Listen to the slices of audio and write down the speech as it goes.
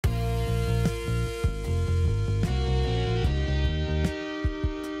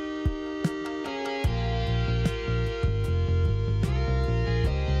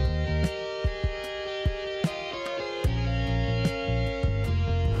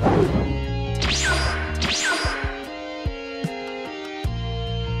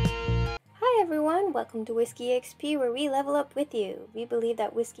welcome to Whiskey EXP, where we level up with you. We believe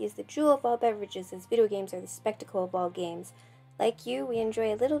that whiskey is the jewel of all beverages, as video games are the spectacle of all games. Like you, we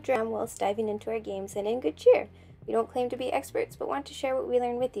enjoy a little dram whilst diving into our games and in good cheer. We don't claim to be experts, but want to share what we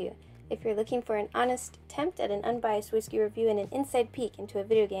learn with you. If you're looking for an honest attempt at an unbiased whiskey review and an inside peek into a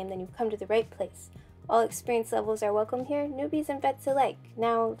video game, then you've come to the right place. All experience levels are welcome here, newbies and vets alike.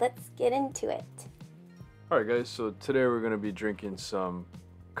 Now, let's get into it. Alright guys, so today we're going to be drinking some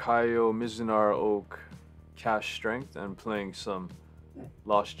Kaiyo Cask Strength and playing some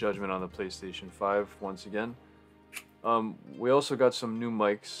Lost Judgment on the PlayStation 5 once again. We also got some new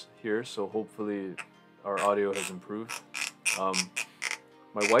mics here, so hopefully our audio has improved.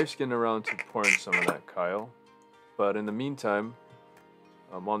 My wife's getting around to pouring some of that Kaiyo, but in the meantime,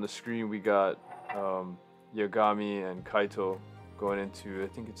 on the screen we got Yagami and Kaito going into, I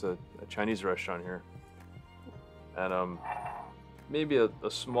think it's a Chinese restaurant here. And maybe a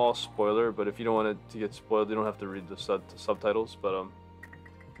small spoiler, but if you don't want it to get spoiled, you don't have to read the subtitles. But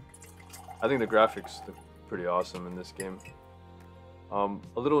I think the graphics look pretty awesome in this game. A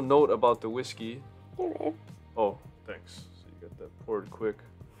little note about the whiskey. Here, babe. Oh, thanks. So you got that poured quick.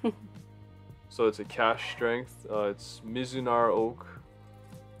 So it's a cask strength. It's Mizunar oak.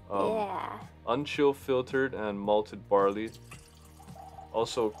 Yeah. Unchill filtered and malted barley.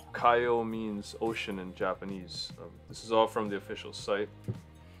 Also, Kaiyo means ocean in Japanese. This is all from the official site.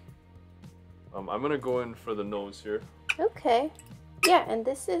 I'm gonna go in for the nose here. Okay. Yeah, and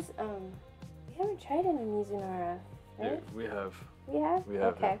this is, we haven't tried any Mizunara, right? Yeah, we have. We have? We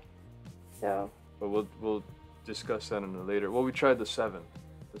have. Okay. So. But we'll discuss that in a later. Well, we tried the 7,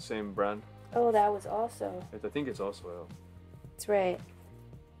 the same brand. Oh, that was also. I think it's also ale. That's right.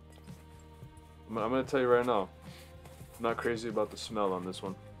 I'm gonna tell you right now. I'm not crazy about the smell on this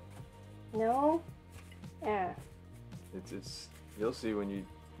one. No? Yeah. It's you'll see when you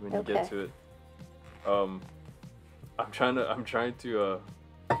Okay. get to it. I'm trying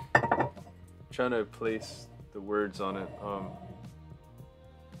to place the words on it.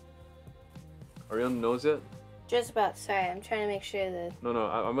 Are you on the nose yet? Just about. Sorry, I'm trying to make sure that. No,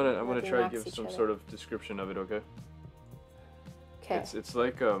 I'm gonna Nothing try to knocks give each some other. sort of description of it. Okay. Okay. It's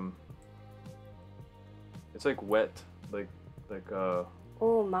like it's like wet, like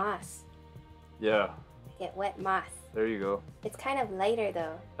Oh, moss. yeah. I get wet moss. There you go. It's kind of lighter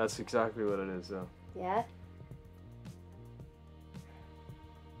though. That's exactly what it is. Yeah?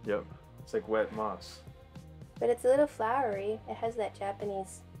 Yep. It's like wet moss. But it's a little flowery. It has that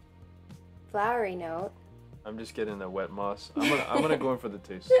Japanese flowery note. I'm just getting that wet moss. I'm gonna go in for the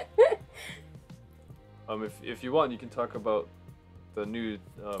taste. If you want, you can talk about the new.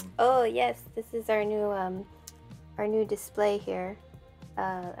 Oh yes, this is our new display here,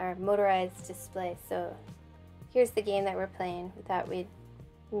 our motorized display. So here's the game that we're playing. We thought we'd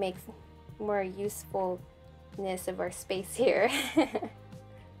make more usefulness of our space here.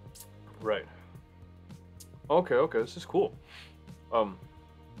 Right. Okay, this is cool.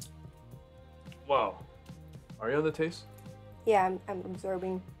 Wow. Are you on the taste? Yeah, I'm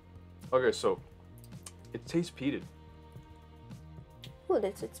absorbing. Okay, so it tastes peated. Ooh,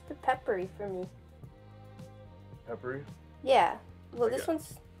 it's peppery for me. Peppery? Yeah. Well, I this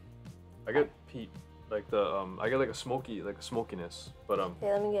one's. I get peat, like the I get like a smokiness, but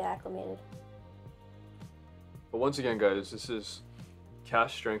Okay, let me get acclimated. But once again, guys, this is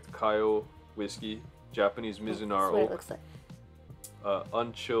Cask Strength Kaiyo whiskey, Japanese Mizunar That's what it oak, looks like.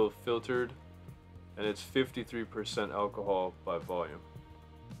 unchill filtered, and it's 53% alcohol by volume.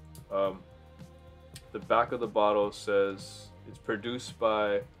 The back of the bottle says it's produced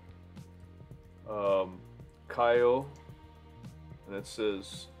by Kaiyo, and it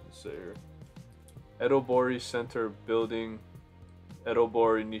says, let's see here, Edobori Center Building,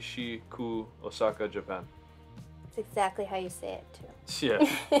 Edobori Nishi-ku, Osaka, Japan. It's exactly how you say it too. Yeah,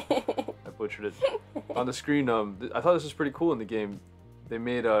 I butchered it. On the screen, I thought this was pretty cool in the game. They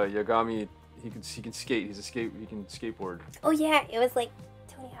made Yagami. He can skate. He can skateboard. Oh yeah, it was like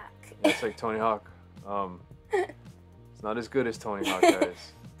Tony Hawk. It's like Tony Hawk. It's not as good as Tony Hawk,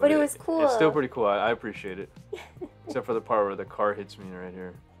 guys. But it was cool. It's still pretty cool. I appreciate it. Except for the part where the car hits me right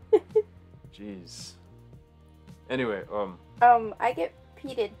here. Jeez. Anyway, I get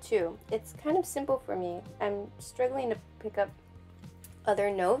peated too. It's kind of simple for me. I'm struggling to pick up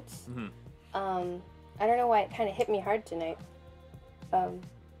other notes. I don't know why it kind of hit me hard tonight.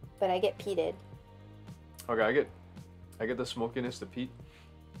 But I get peated. Okay, I get the smokiness, the peat,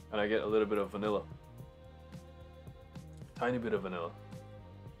 and I get a little bit of vanilla. Tiny bit of vanilla.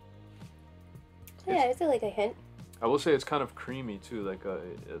 Yeah, is it like a hint? I will say it's kind of creamy too. Like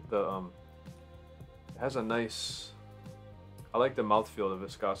it has a nice. I like the mouthfeel, the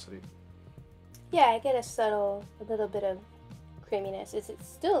viscosity. Yeah, I get a little bit of creaminess. It's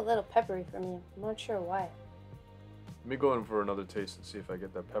still a little peppery for me. I'm not sure why. Let me go in for another taste and see if I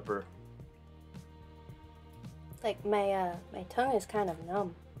get that pepper. Like my tongue is kind of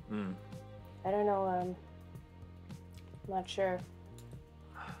numb. I don't know. I'm not sure.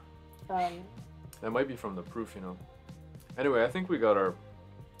 That might be from the proof, you know. Anyway, I think we got our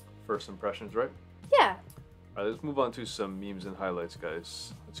first impressions, right? Yeah. All right, let's move on to some memes and highlights,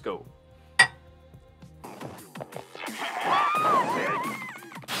 guys. Let's go.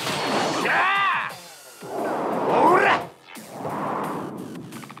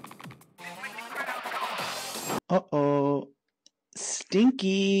 Uh-oh.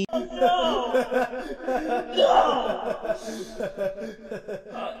 Stinky. A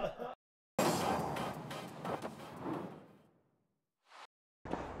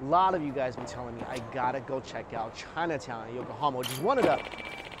lot of you guys been telling me I gotta go check out Chinatown in Yokohama, which is one of the...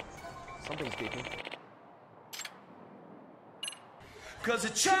 Something's speaking. Cause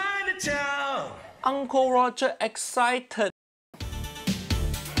it's Chinatown! Uncle Roger excited.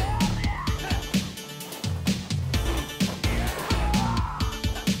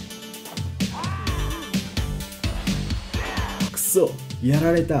 Kuso, や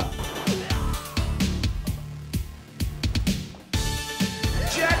られた。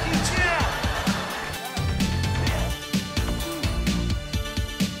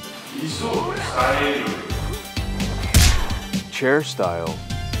Chair style.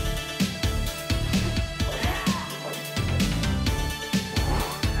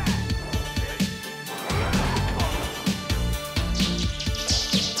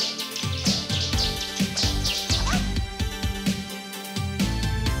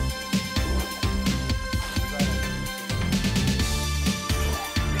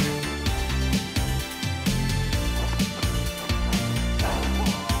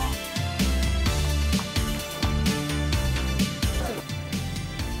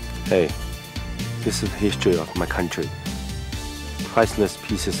 Hey, this is the history of my country. Priceless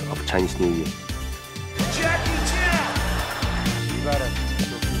pieces of Chinese New Year.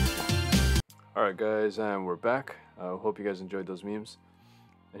 Alright guys, and we're back. Hope you guys enjoyed those memes.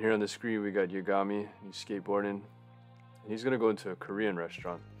 And here on the screen we got Yagami, he's skateboarding. And he's gonna go into a Korean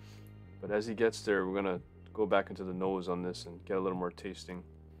restaurant. But as he gets there, we're gonna go back into the nose on this and get a little more tasting.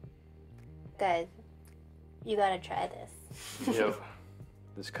 Guys, you gotta try this. Yep.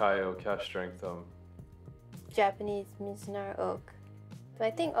 This Kaiyo Cask Strength Japanese Mizunara oak. So I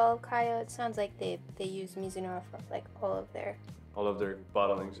think all of Kaiyo, it sounds like they use Mizunara for like all of their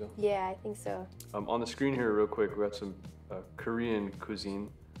bottlings. Yeah, I think so. On the screen here real quick, we got some Korean cuisine,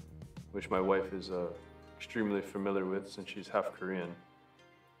 which my wife is extremely familiar with since she's half Korean.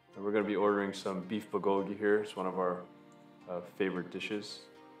 And we're gonna be ordering some beef bulgogi here. It's one of our favorite dishes.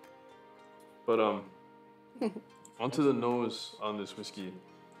 But onto the nose on this whiskey.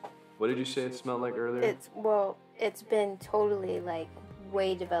 What did you say it smelled like earlier? It's been totally like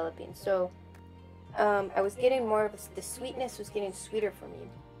way developing. So I was getting more of the sweetness was getting sweeter for me.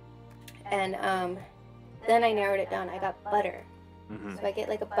 And then I narrowed it down. I got butter. So I get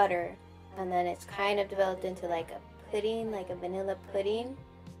like a butter, and then it's kind of developed into like a pudding, like a vanilla pudding,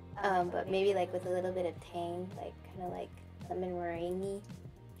 but maybe like with a little bit of tang, like kind of like lemon meringue.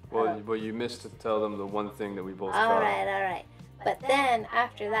 Well, you missed to tell them the one thing that we both got. All right. But then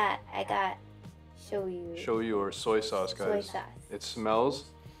after that, I got shoyu. Shoyu or soy sauce, guys. Soy sauce. It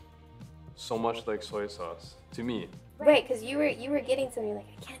smells so much like soy sauce to me. Right, because you were getting something like,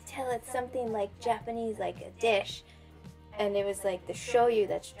 I can't tell, it's something like Japanese, like a dish, and it was like the shoyu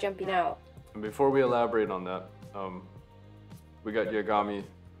that's jumping out. And before we elaborate on that, we got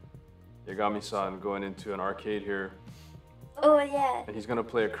Yagami-san going into an arcade here. Oh yeah. And he's gonna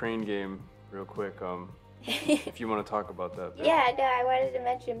play a crane game real quick. If you want to talk about that. Yeah, no, I wanted to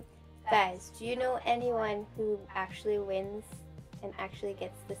mention, guys, do you know anyone who actually wins and actually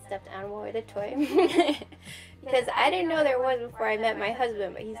gets the stuffed animal or the toy? Because I didn't know there was before I met my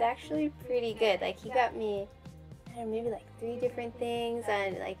husband, but he's actually pretty good. Like, he got me, I don't know, maybe like 3 different things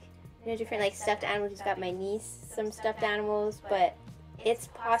and like, you know, different like stuffed animals. He's got my niece some stuffed animals, but it's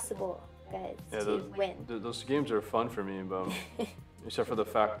possible, guys, to win. Those games are fun for me, but except for the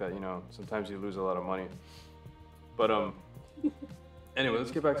fact that, you know, sometimes you lose a lot of money. But anyway,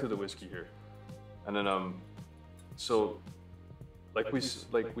 let's get back to the whiskey here. And then so like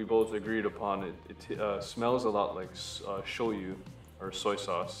we both agreed upon, it smells a lot like shoyu or soy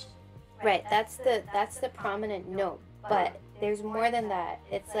sauce. Right, that's the prominent note, but there's more than that.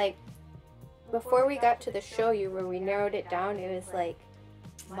 It's like before we got to the shoyu where we narrowed it down, it was like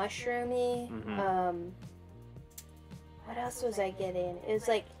mushroomy. What else was I getting? It was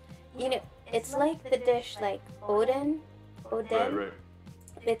like You know, it's like the dish like oden. Right.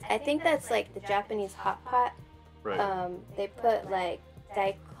 I think that's like the Japanese hot pot. Right. They put like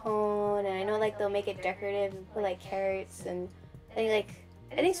daikon, and I know like they'll make it decorative and put like carrots, and I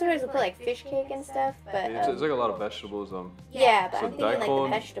think sometimes they'll put like fish cake and stuff. But It's like a lot of vegetables. yeah, but So I'm thinking like daikon, the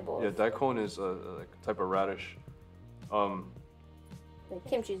vegetables. Yeah, daikon is like a type of radish. Like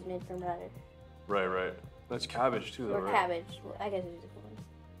kimchi's made from radish. Right. That's cabbage too, though, Or right? cabbage. Well, I guess it's a different one.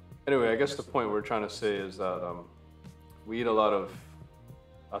 Anyway, I guess the point we're trying to say is that we eat a lot of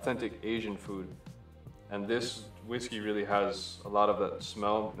authentic Asian food, and this whiskey really has a lot of that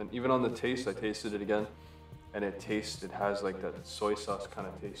smell. And even on the taste, I tasted it again, and it has like that soy sauce kind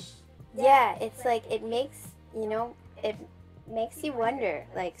of taste. Yeah, it's like it makes you wonder.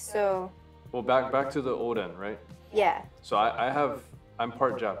 Like so. Well, back to the oden, right? Yeah. So I'm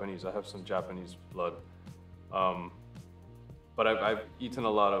part Japanese. I have some Japanese blood, but I've eaten a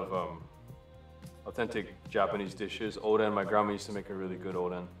lot of authentic Japanese dishes. Oden, my grandma used to make a really good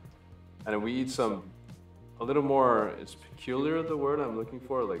oden, and we eat a little more. It's peculiar, the word I'm looking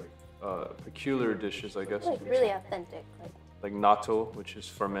for, like peculiar dishes, I guess. Like really authentic. Like natto, which is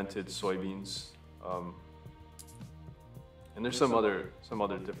fermented soybeans. And there's some other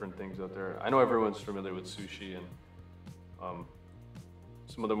different things out there. I know everyone's familiar with sushi and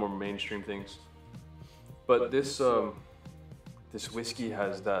some other more mainstream things. But this whiskey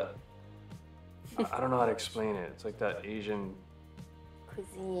has that, I don't know how to explain it. It's like that Asian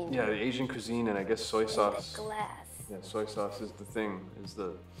cuisine. Yeah, the Asian cuisine, and I guess soy sauce. The glass. Yeah, soy sauce is the thing.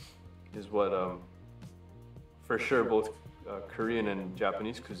 Is what for sure both Korean and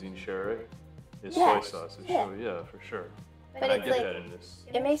Japanese cuisine share, right? Is soy sauce. Yeah, for sure. But and it's I get like, that in this.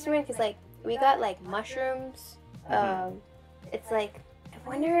 It makes me weird because like we got like mushrooms. It's like I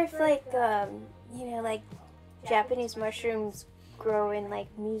wonder if like like Japanese mushrooms grow in like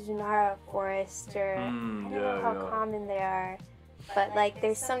Mizunara forest, or I don't know how common they are. But like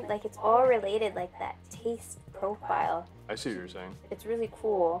there's some like it's all related, like that taste profile. I see what you're saying. It's really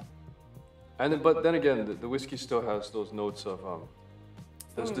cool. But then again, the whiskey still has those notes of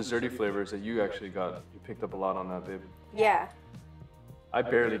those desserty flavors that you actually got. You picked up a lot on that, babe. Yeah. I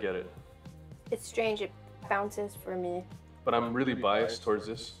barely get it. It's strange. It bounces for me. But I'm really biased towards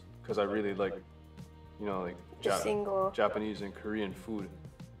this because I really like, like Japanese and Korean food,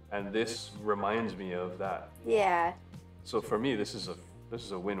 and this reminds me of that. Yeah. So for me, this is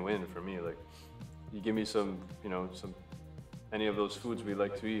a win-win for me. Like, you give me some any of those foods we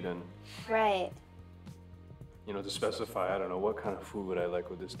like to eat, and right. To specify, I don't know what kind of food would I like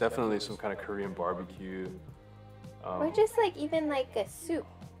with this. Definitely some kind of Korean barbecue. Or just like even like a soup,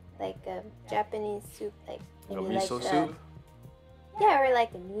 like a Japanese soup, like maybe a miso like soup. Yeah, or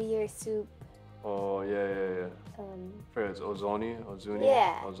like a New Year's soup. Oh yeah. It's ozoni.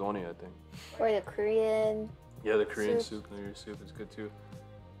 Yeah. Ozoni, I think. Or the Korean. Yeah, the Korean soup, New Year's soup is good too.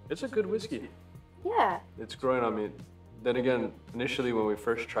 It's a good whiskey. Yeah. It's growing on me. Then again, initially when we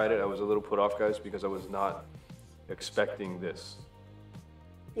first tried it, I was a little put off, guys, because I was not expecting this.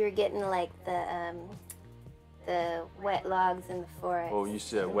 You were getting like the wet logs in the forest. Oh, you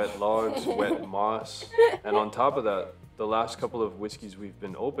said wet logs, wet moss, and on top of that, the last couple of whiskeys we've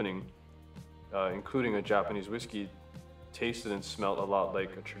been opening, including a Japanese whiskey, tasted and smelled a lot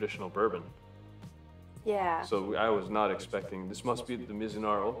like a traditional bourbon. Yeah. So I was not expecting. This must be the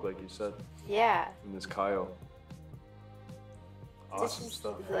Mizunara oak, like you said. Yeah. And this Kaiyo. Awesome this is,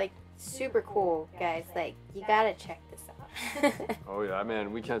 stuff. Like super cool, guys. Like you gotta check this out. Oh yeah,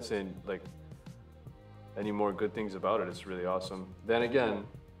 man. We can't say like any more good things about it. It's really awesome. Then again,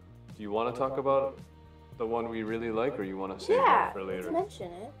 do you want to talk about the one we really like, or you want to save that for later? Let's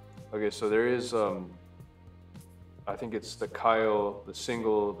mention it. Okay, so there is I think it's the Kaiyo, the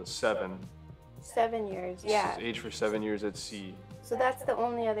single, the 7. 7 years, yeah. It's aged for 7 years at sea. So that's the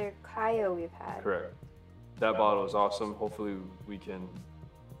only other Kaiyo we've had. Correct. That bottle is awesome. Hopefully we can.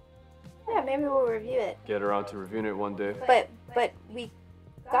 Yeah, maybe we'll review it. Get around to reviewing it one day. But we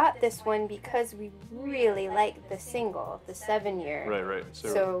got this one because we really like the single, the 7 year. Right.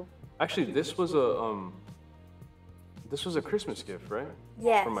 So actually, this was a Christmas gift, right?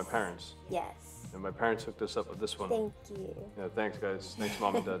 Yes. From my parents. Yes. And my parents hooked us up with this one. Thank you. Yeah, thanks guys. Thanks,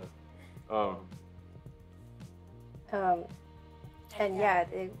 Mom and Dad. And yeah,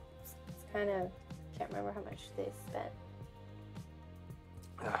 it's kind of, can't remember how much they spent.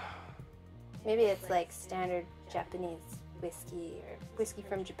 Maybe it's like standard Japanese whiskey or whiskey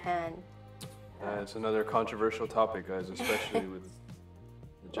from Japan. It's another controversial topic, guys, especially with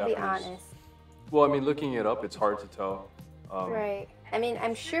the Japanese. To be honest. Well, I mean, looking it up, it's hard to tell. Right. I mean,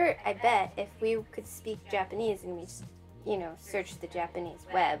 I'm sure, I bet if we could speak Japanese and we you know, search the Japanese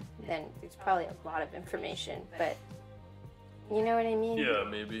web, then there's probably a lot of information, but you know what I mean? Yeah,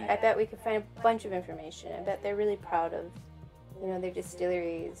 maybe. I bet we could find a bunch of information. I bet they're really proud of, you know, their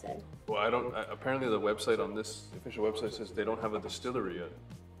distilleries and... Well, apparently the website on this official website says they don't have a distillery yet.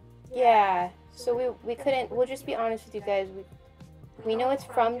 Yeah, so we couldn't, we'll just be honest with you guys, we know it's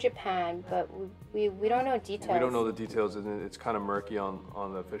from Japan, but we don't know details. We don't know the details, and it's kind of murky on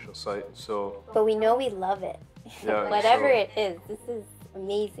the official site, so... But we know we love it. Yeah, Whatever so- it is, this is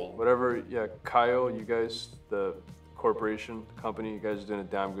amazing. Whatever, yeah, Kaiyo, you guys, the corporation, the company, you guys are doing a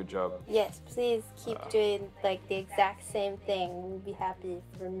damn good job. Yes, please keep doing like the exact same thing. We'll be happy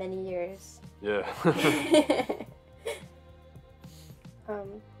for many years. Yeah.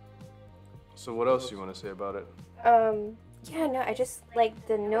 So what else do you want to say about it? Yeah, no, I just, like,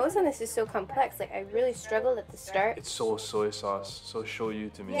 the nose on this is so complex. Like, I really struggled at the start. It's so soy sauce, so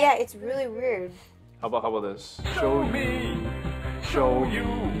shoyu to me. Yeah, it's really weird. How about this? Shoyu,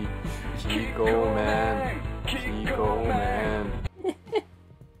 Kiko man, Kiko man.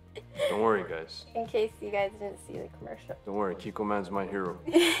 Don't worry, guys. In case you guys didn't see the commercial. Don't worry, Kiko man's my hero.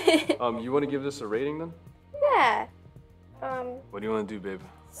 You want to give this a rating then? Yeah. What do you want to do, babe?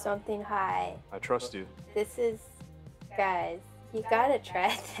 Something high. I trust you. This is, guys, you gotta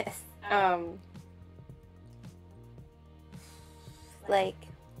try this. Like,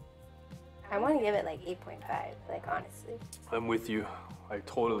 I want to give it like 8.5, like, honestly. I'm with you. I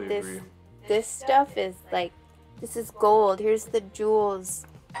totally agree. This stuff is like, this is gold. Here's the jewels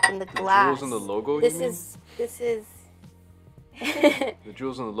in the glass. Jewels in the logo, This you mean? is The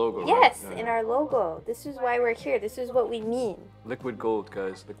jewels in the logo, yes, right? Yeah. in our logo. This is why we're here. This is what we mean. Liquid gold,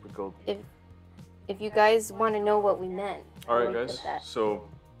 guys. Liquid gold. If you guys want to know what we meant. All right, we guys. put that. So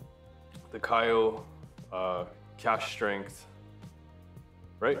the Kaiyo Cask Strength,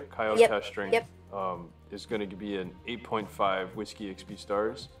 right? Kaiyo Yep, Cask Strength yep. is going to be an 8.5 Whiskey EXP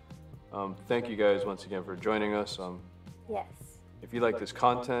stars. Thank you guys once again for joining us. Yes. If you like this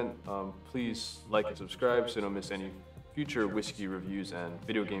content, please like and subscribe so you don't miss any future whiskey reviews and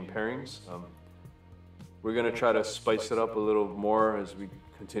video game pairings. We're going to try to spice it up a little more as we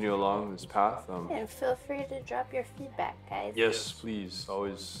continue along this path. And feel free to drop your feedback, guys. Yes, please.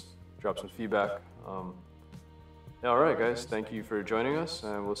 Always drop some feedback. Yeah, all right, guys. Thank you for joining us,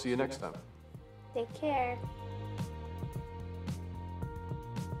 and we'll see you next time. Take care.